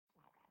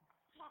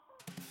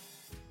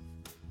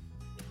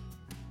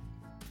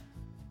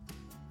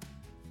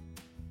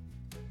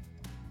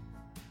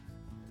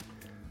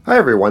Hi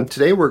everyone,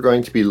 today we're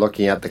going to be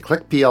looking at the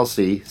Click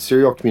PLC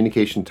serial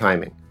communication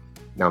timing.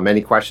 Now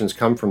many questions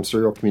come from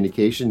serial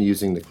communication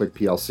using the Click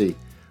PLC.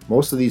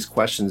 Most of these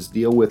questions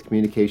deal with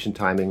communication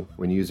timing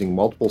when using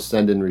multiple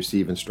send and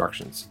receive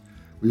instructions.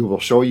 We will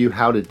show you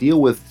how to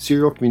deal with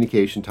serial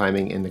communication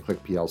timing in the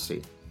Click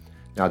PLC.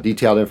 Now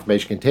detailed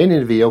information contained in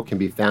the video can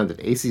be found at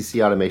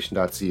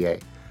accautomation.ca.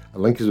 A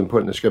link has been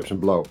put in the description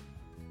below.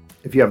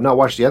 If you have not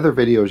watched the other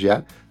videos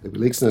yet, there will be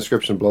links in the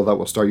description below that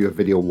will start you at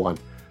video 1.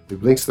 There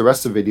will be links to the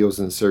rest of the videos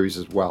in the series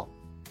as well.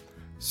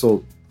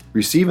 So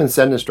receive and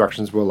send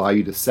instructions will allow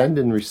you to send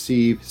and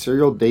receive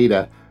serial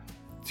data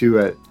to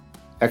an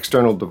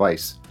external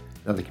device.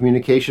 Now the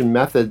communication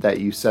method that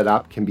you set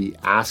up can be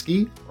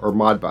ASCII or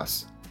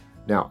Modbus.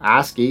 Now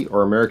ASCII,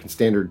 or American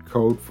Standard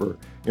Code for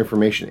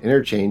Information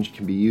Interchange,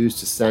 can be used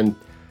to send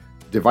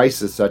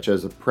devices such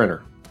as a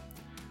printer.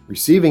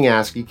 Receiving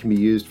ASCII can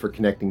be used for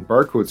connecting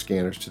barcode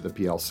scanners to the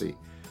PLC.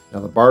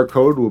 Now the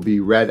barcode will be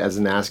read as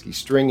an ASCII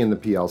string in the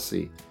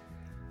PLC.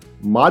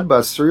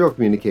 Modbus serial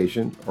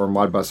communication, or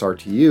Modbus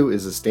RTU,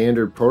 is a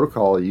standard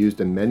protocol used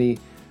in many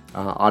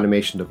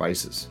automation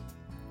devices.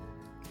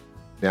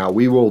 Now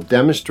we will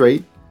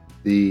demonstrate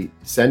the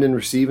send and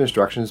receive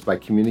instructions by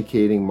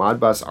communicating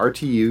Modbus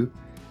RTU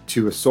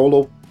to a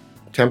solo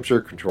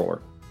temperature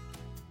controller.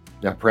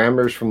 Now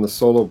parameters from the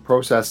solo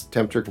process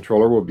temperature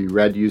controller will be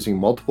read using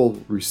multiple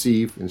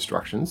receive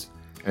instructions,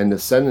 and the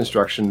send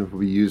instruction will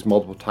be used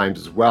multiple times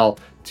as well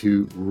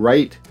to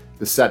write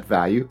the set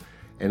value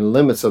and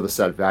limits of the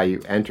set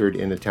value entered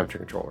in the temperature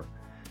controller.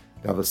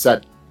 Now the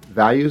set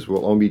values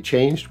will only be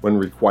changed when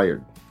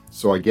required.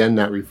 So again,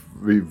 that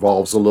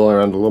revolves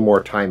around a little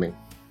more timing.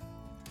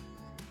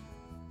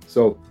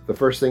 So the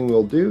first thing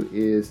we'll do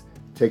is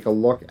take a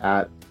look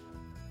at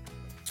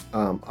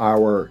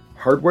our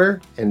hardware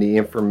and the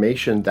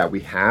information that we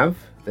have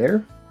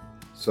there.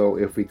 So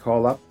if we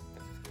call up,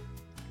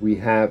 we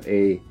have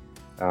a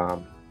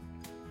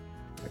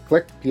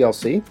Click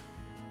PLC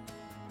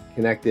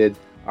connected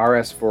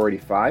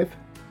RS485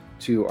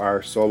 to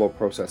our solo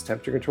process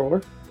temperature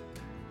controller,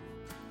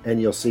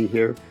 and you'll see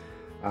here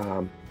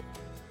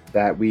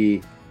that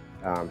we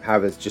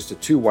have it's just a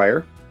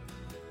 2-wire,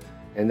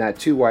 and that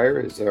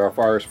 2-wire is our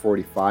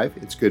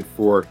RS485. It's good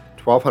for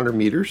 1200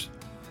 meters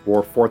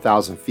or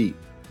 4,000 feet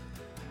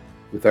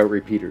without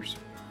repeaters.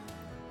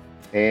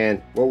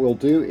 And what we'll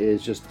do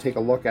is just take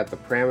a look at the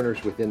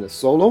parameters within the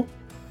solo.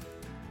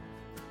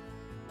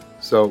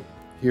 So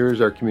here's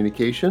our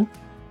communication,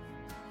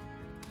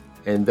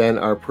 and then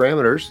our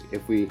parameters.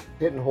 If we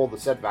hit and hold the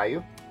set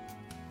value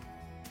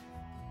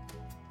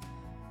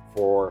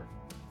for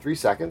 3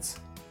 seconds,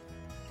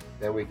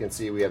 then we can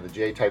see we have the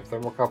J-type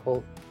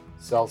thermocouple,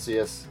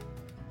 Celsius,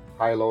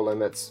 high-low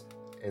limits,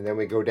 and then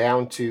we go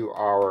down to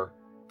our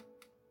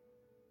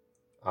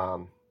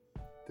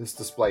this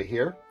display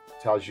here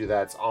tells you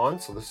that's on,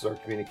 so this is our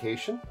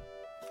communication.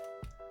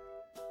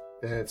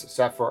 Then it's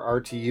set for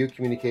RTU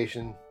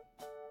communication.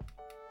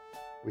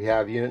 We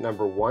have unit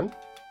number 1,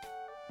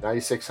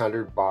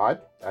 9600 baud.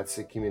 That's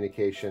the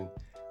communication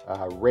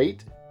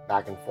rate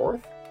back and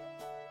forth.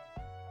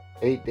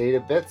 8 data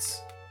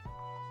bits,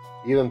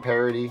 even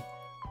parity,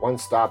 1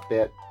 stop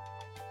bit,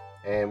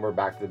 and we're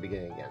back to the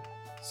beginning again.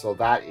 So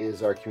that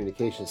is our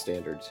communication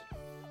standards.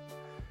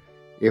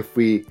 If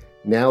we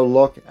now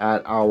look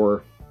at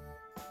our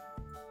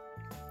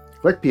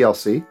Click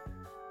PLC,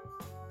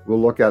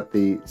 we'll look at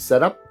the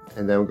setup,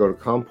 and then we'll go to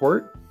COM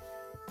port,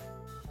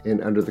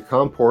 and under the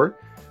COM port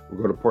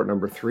we'll go to port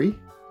number 3,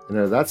 and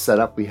under that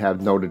setup we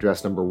have node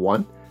address number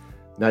 1,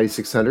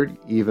 9600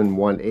 even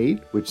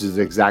 18, which is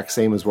the exact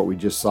same as what we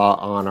just saw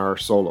on our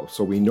solo.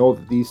 So we know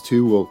that these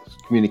two will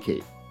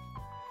communicate.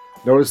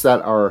 Notice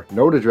that our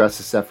node address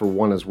is set for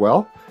 1 as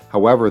well.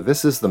 However,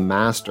 this is the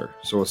master,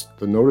 so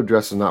the node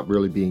address is not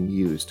really being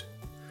used.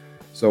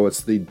 So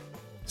it's the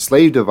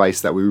slave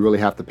device that we really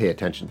have to pay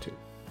attention to.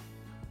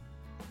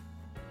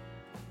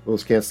 We'll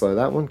cancel out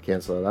that one,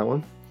 cancel out that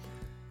one.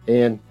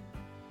 And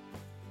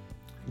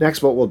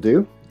next what we'll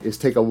do is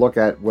take a look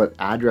at what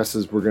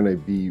addresses we're going to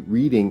be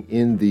reading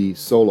in the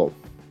solo.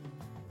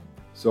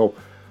 So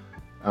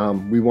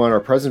we want our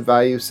present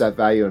value, set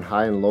value, and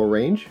high and low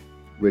range,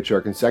 which are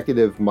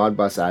consecutive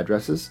Modbus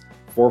addresses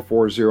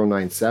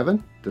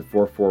 44097 to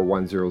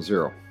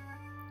 44100.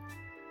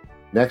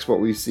 Next what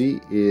we see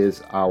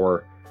is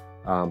our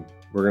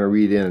we're going to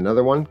read in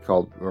another one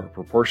called our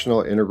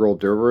proportional integral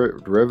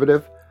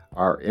derivative,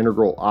 our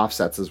integral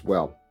offsets as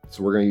well.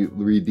 So we're going to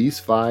read these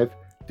 5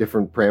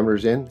 different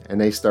parameters in, and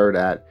they start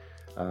at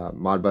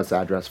Modbus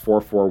address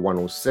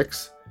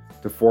 44106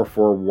 to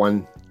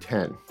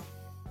 44110.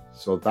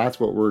 So that's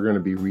what we're going to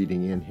be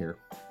reading in here.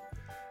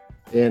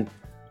 And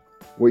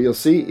what you'll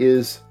see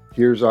is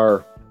here's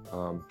our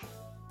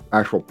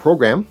actual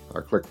program,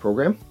 our Click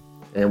program,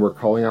 and we're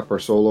calling up our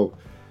solo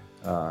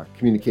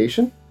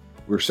communication.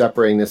 We're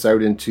separating this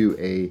out into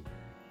a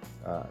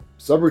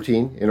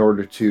subroutine in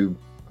order to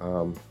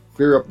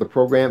clear up the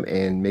program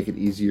and make it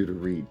easier to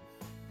read.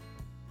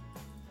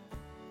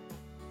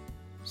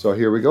 So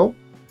here we go.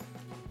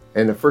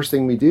 And the first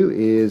thing we do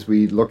is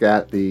we look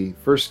at the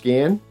first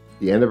scan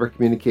the end of our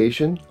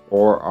communication,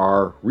 or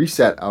our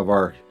reset of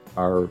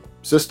our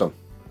system.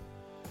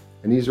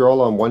 And these are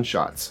all on one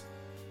shots,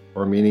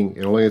 or meaning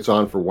it's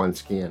on for one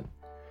scan.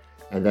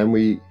 And then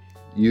we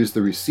use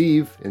the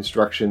receive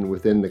instruction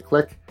within the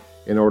click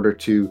in order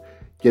to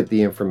get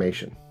the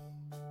information.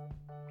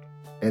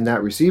 In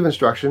that receive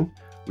instruction,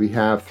 we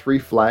have 3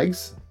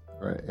 flags,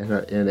 right,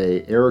 and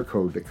a error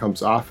code that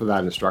comes off of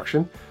that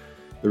instruction.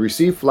 The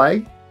receive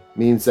flag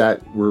means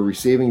that we're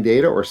receiving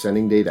data or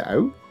sending data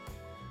out.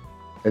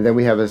 And then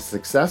we have a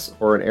success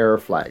or an error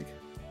flag.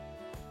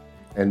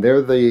 And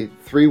they're the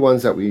 3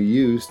 ones that we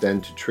use then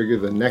to trigger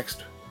the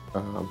next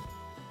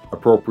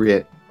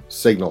appropriate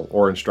signal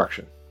or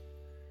instruction.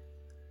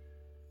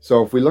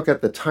 So if we look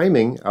at the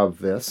timing of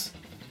this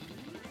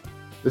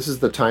is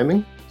the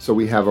timing. So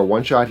we have a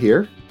 1 shot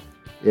here.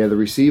 Yeah, the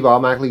receive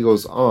automatically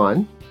goes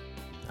on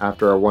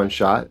after our 1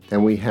 shot.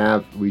 Then we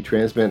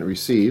transmit and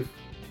receive.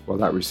 Well,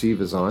 that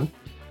receive is on.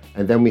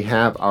 And then we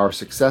have our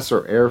success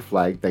or error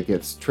flag that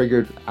gets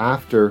triggered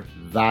after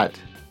that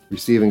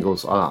receiving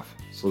goes off.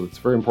 So it's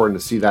very important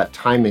to see that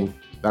timing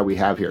that we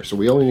have here. So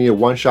we only need a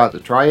 1 shot to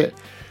try it.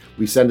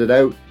 We send it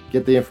out,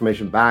 get the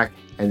information back,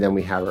 and then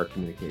we have our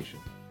communication.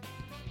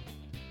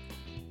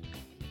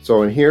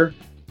 So in here,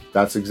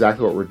 that's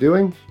exactly what we're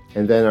doing.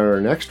 And then on our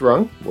next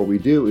rung, what we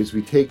do is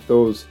we take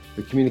the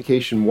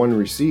communication 1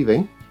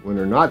 receiving, when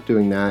they're not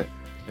doing that,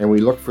 and we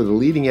look for the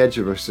leading edge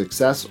of a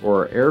success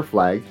or error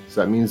flag.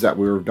 So that means that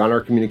we've done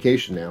our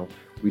communication now.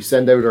 We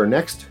send out our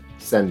next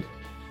send.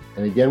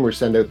 And again, we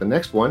send out the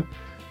next one.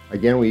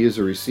 Again, we use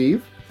a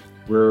receive.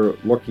 We're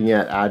looking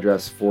at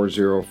address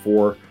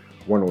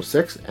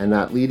 404106, and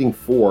that leading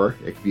 4,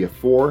 it could be a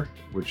 4,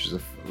 which is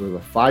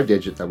the 5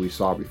 digit that we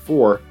saw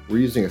before. We're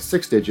using a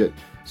 6 digit.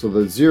 So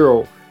the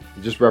 0, it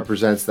just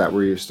represents that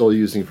we're still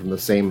using from the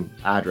same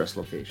address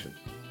location.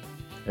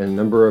 And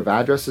number of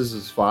addresses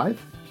is 5.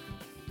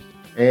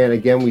 And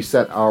again, we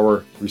set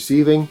our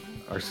receiving,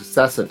 our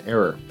success and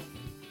error,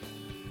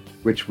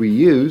 which we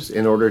use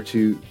in order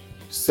to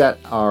set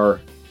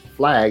our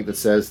flag that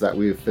says that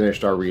we've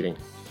finished our reading.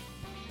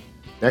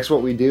 Next,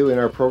 what we do in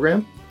our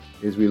program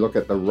is we look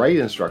at the write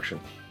instruction.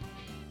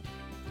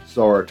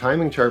 So our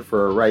timing chart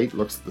for our write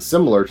looks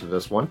similar to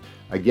this one.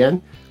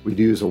 Again, we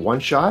do use a 1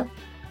 shot,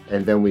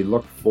 and then we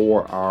look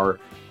for our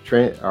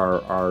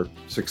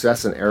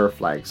success and error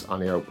flags on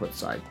the output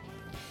side.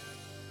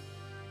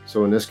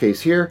 So in this case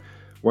here,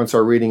 once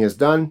our reading is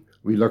done,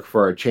 we look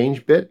for our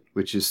change bit,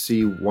 which is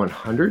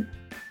C100.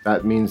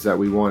 That means that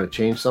we want to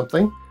change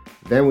something.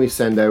 Then we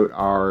send out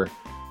our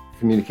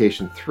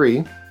communication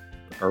 3,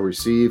 our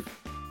receive,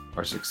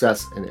 our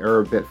success and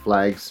error bit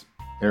flags,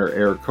 and our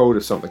error code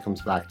if something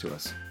comes back to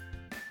us.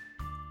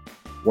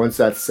 Once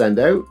that's sent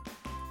out,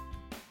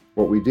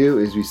 what we do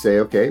is we say,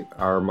 okay,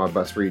 our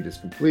Modbus read is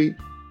complete.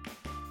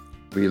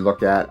 We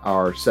look at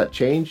our set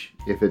change.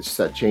 If its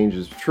set change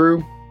is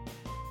true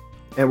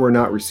and we're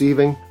not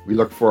receiving, we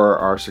look for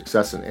our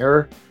success and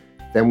error.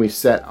 Then we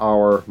set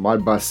our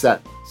Modbus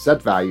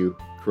set value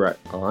correct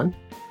on,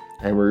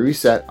 and we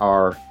reset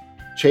our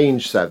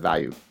change set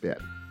value bit.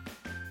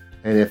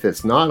 And if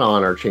it's not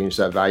on our change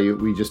set value,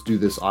 we just do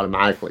this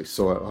automatically,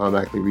 so it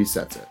automatically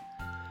resets it.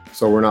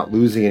 So we're not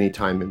losing any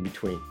time in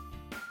between.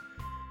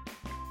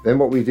 Then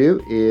what we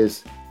do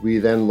is we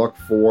then look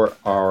for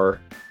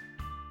our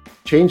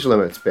change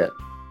limits bit.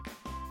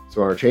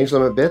 So our change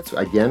limit bits,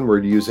 again, we're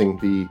using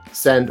the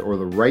send or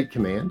the write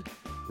command.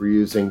 We're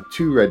using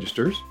 2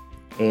 registers,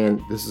 and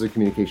this is a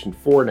communication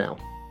 4 now.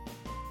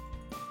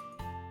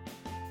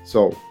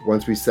 So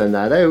once we send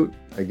that out,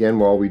 again,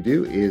 what we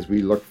do is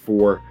we look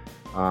for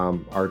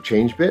our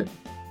change bit.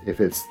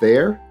 If it's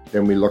there,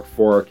 then we look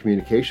for our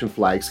communication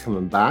flags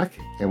coming back,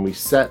 and we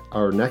set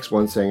our next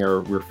one saying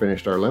we're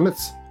finished our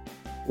limits.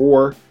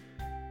 Or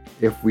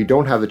if we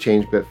don't have the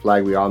change bit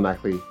flag, we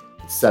automatically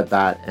set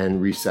that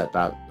and reset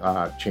that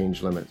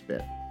change limits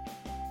bit.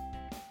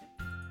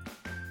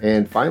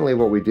 And finally,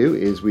 what we do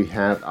is we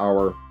have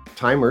our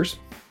timers.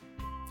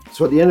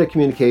 So at the end of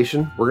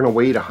communication, we're going to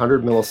wait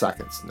 100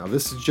 milliseconds. Now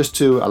this is just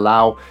to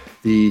allow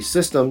the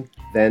system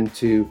then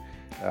to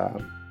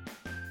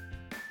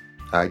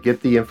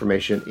get the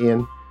information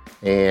in,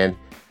 and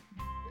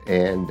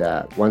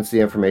once the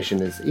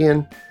information is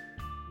in,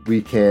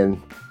 we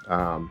can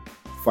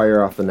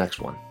fire off the next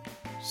one.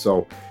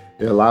 So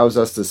it allows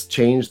us to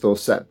change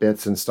those set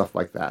bits and stuff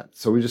like that.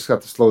 So we just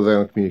got to slow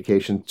down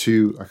communication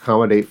to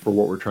accommodate for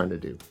what we're trying to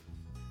do.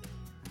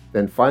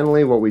 Then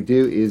finally, what we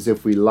do is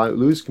if we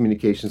lose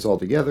communications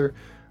altogether,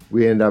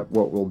 we end up,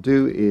 what we'll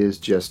do is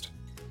just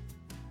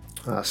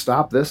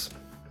stop this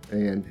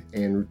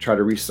and try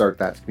to restart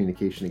that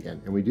communication again.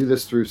 And we do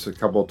this through a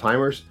couple of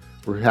timers.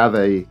 We have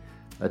a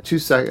 2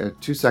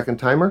 second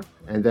timer,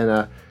 and then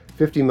a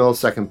 50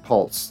 millisecond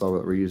pulse that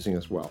we're using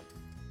as well.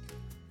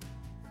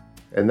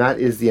 And that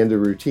is the end of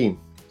the routine.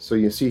 So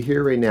you see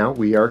here right now,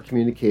 we are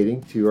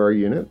communicating to our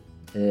unit,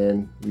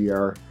 and we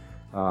are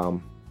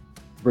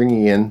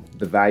bringing in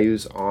the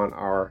values on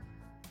our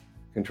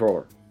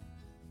controller.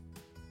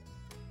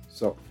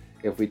 So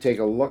if we take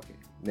a look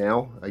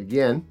now,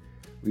 again,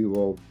 we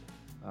will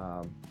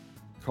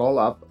call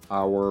up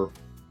our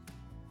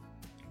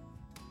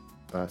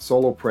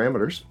solo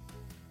parameters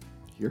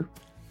here,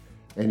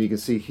 and you can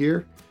see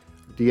here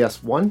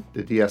DS1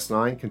 to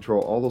DS9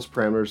 control all those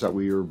parameters that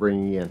we were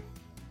bringing in.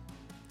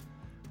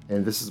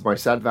 And this is my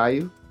set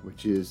value,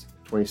 which is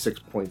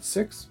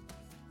 26.6.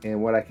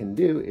 And what I can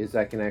do is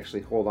I can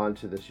actually hold on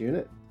to this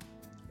unit,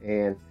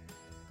 and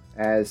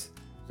as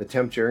the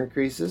temperature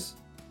increases,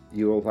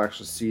 you will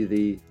actually see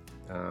the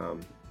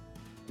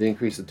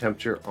increase of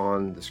temperature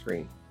on the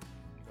screen,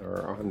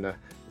 or on the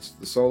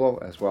solo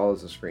as well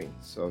as the screen.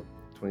 So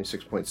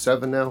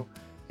 26.7 now,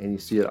 and you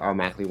see it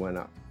automatically went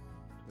up.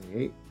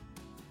 28.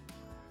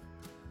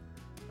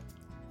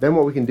 Then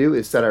what we can do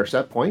is set our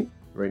set point.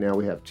 Right now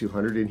we have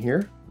 200 in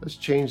here. Let's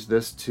change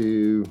this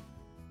to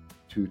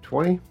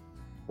 220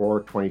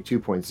 or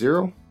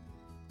 22.0.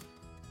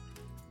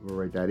 We'll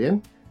write that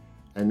in.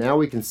 And now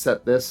we can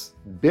set this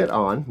bit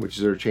on, which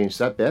is our change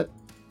set bit.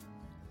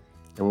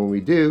 And when we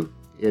do,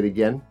 it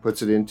again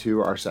puts it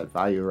into our set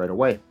value right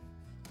away.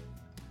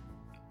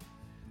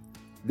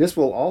 This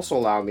will also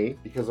allow me,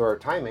 because of our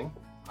timing,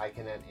 I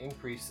can then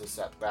increase the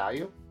set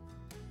value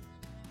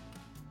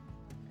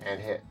and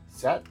hit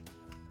set.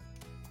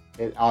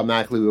 It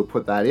automatically will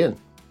put that in.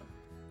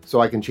 So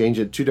I can change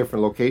it 2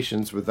 different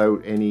locations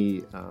without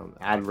any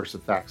adverse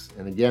effects.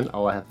 And again,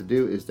 all I have to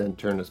do is then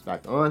turn this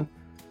back on.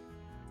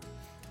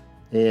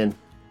 And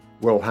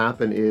what will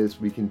happen is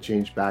we can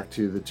change back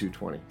to the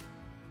 220.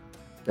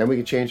 Then we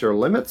can change our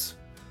limits.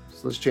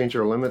 So let's change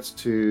our limits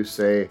to,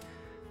 say,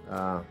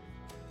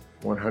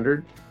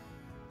 100.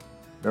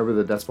 Remember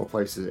the decimal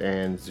places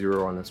and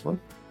 0 on this one.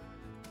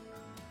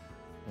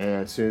 And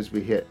as soon as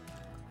we hit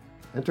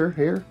enter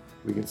here,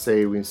 we can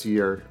see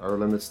our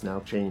limits now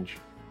change.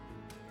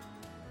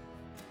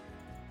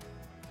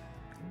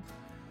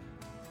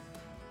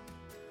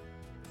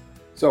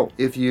 So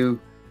if you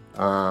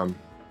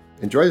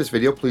enjoy this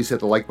video, please hit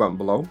the like button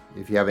below.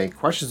 If you have any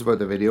questions about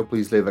the video,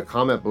 please leave a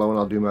comment below and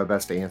I'll do my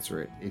best to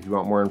answer it. If you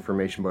want more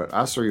information about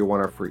us, or you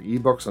want our free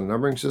ebooks on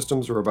numbering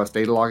systems or robust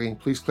data logging,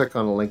 please click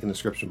on the link in the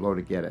description below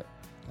to get it.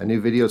 A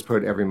new video is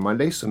put out every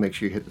Monday, so make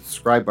sure you hit the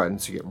subscribe button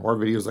so you get more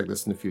videos like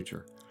this in the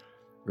future.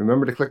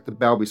 Remember to click the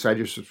bell beside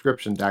your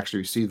subscription to actually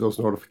receive those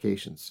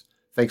notifications.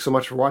 Thanks so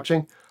much for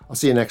watching. I'll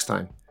see you next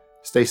time.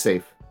 Stay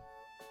safe.